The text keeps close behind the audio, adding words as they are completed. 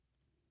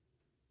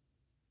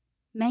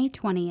May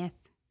 20th,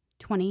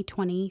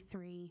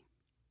 2023.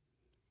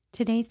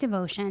 Today's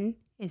devotion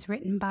is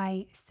written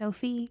by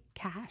Sophie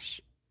Cash.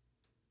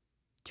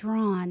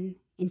 Drawn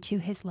into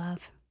His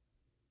love.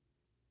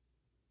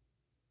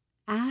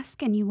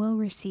 Ask and you will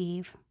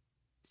receive,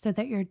 so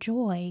that your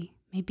joy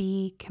may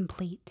be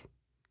complete.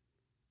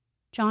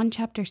 John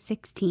chapter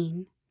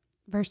 16,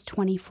 verse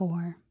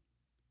 24.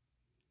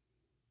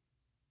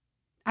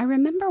 I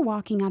remember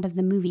walking out of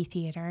the movie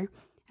theater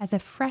as a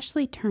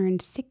freshly turned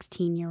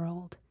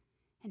 16-year-old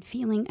and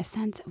feeling a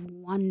sense of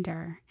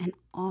wonder and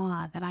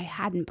awe that I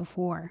hadn't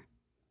before.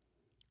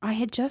 I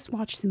had just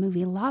watched the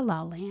movie La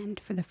La Land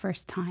for the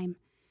first time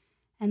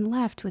and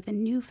left with a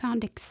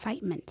newfound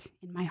excitement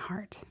in my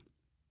heart.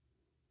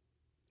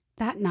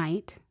 That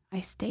night,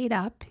 I stayed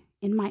up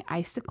in my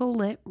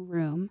icicle-lit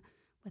room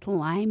with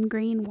lime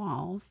green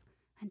walls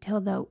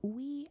until the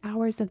wee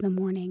hours of the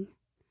morning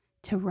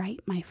to write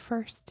my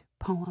first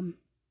poem.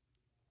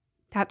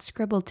 That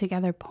scribbled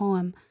together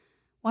poem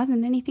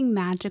wasn't anything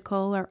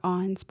magical or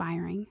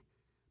awe-inspiring,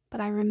 but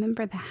I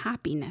remember the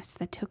happiness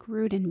that took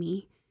root in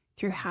me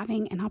through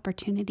having an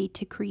opportunity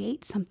to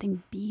create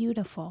something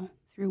beautiful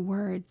through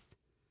words.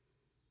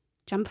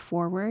 Jump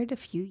forward a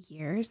few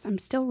years, I'm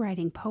still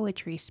writing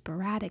poetry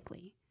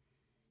sporadically.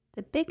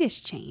 The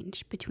biggest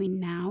change between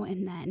now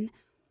and then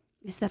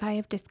is that I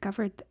have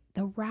discovered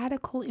the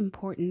radical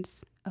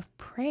importance of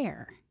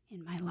prayer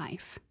in my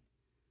life.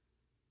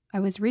 I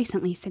was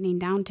recently sitting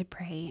down to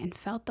pray and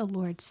felt the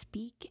Lord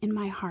speak in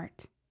my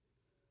heart.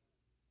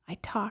 I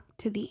talked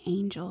to the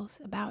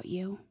angels about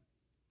you.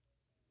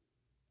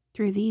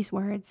 Through these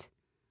words,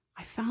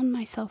 I found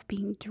myself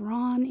being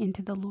drawn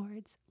into the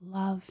Lord's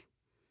love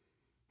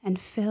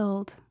and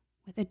filled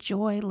with a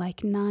joy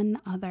like none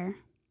other.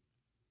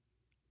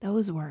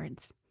 Those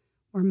words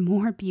were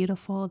more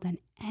beautiful than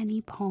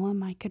any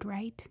poem I could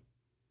write.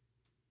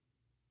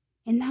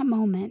 In that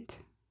moment,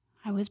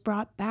 I was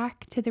brought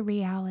back to the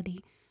reality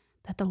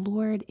that the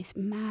Lord is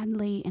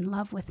madly in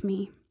love with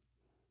me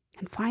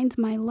and finds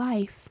my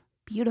life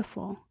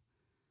beautiful,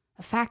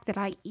 a fact that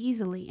I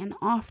easily and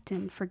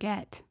often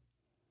forget.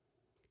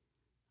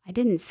 I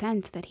didn't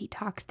sense that He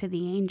talks to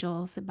the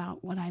angels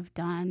about what I've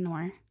done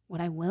or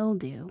what I will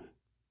do,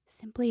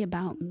 simply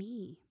about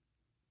me.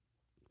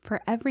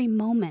 For every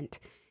moment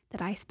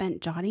that I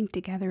spent jotting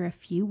together a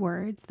few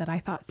words that I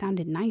thought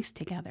sounded nice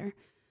together,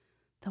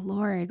 the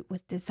Lord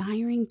was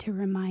desiring to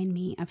remind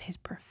me of His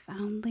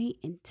profoundly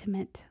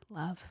intimate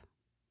love.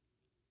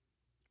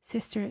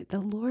 Sister, the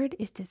Lord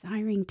is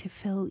desiring to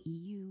fill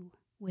you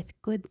with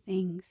good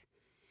things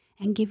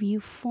and give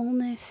you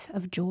fullness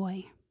of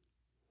joy.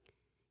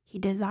 He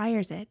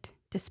desires it,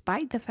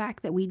 despite the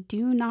fact that we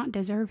do not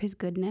deserve His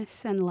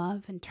goodness and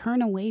love and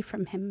turn away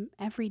from Him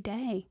every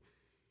day.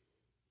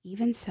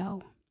 Even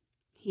so,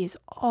 He is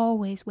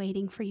always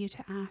waiting for you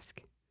to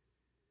ask.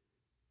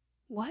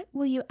 What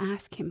will you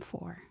ask Him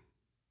for?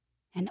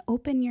 And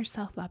open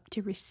yourself up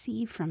to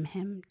receive from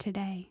Him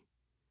today.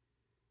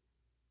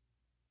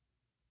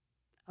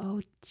 Oh,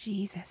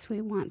 Jesus,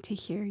 we want to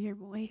hear your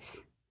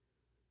voice.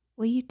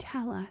 Will you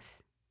tell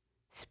us,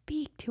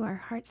 speak to our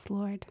hearts,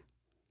 Lord,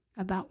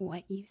 about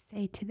what you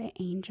say to the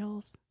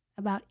angels,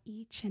 about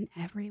each and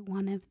every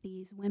one of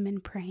these women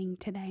praying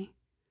today.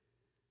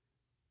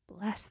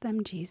 Bless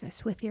them,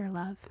 Jesus, with your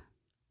love.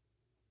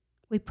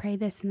 We pray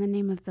this in the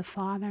name of the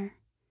Father,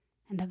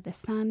 and of the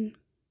Son,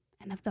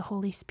 and of the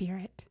Holy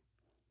Spirit.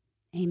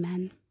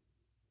 Amen.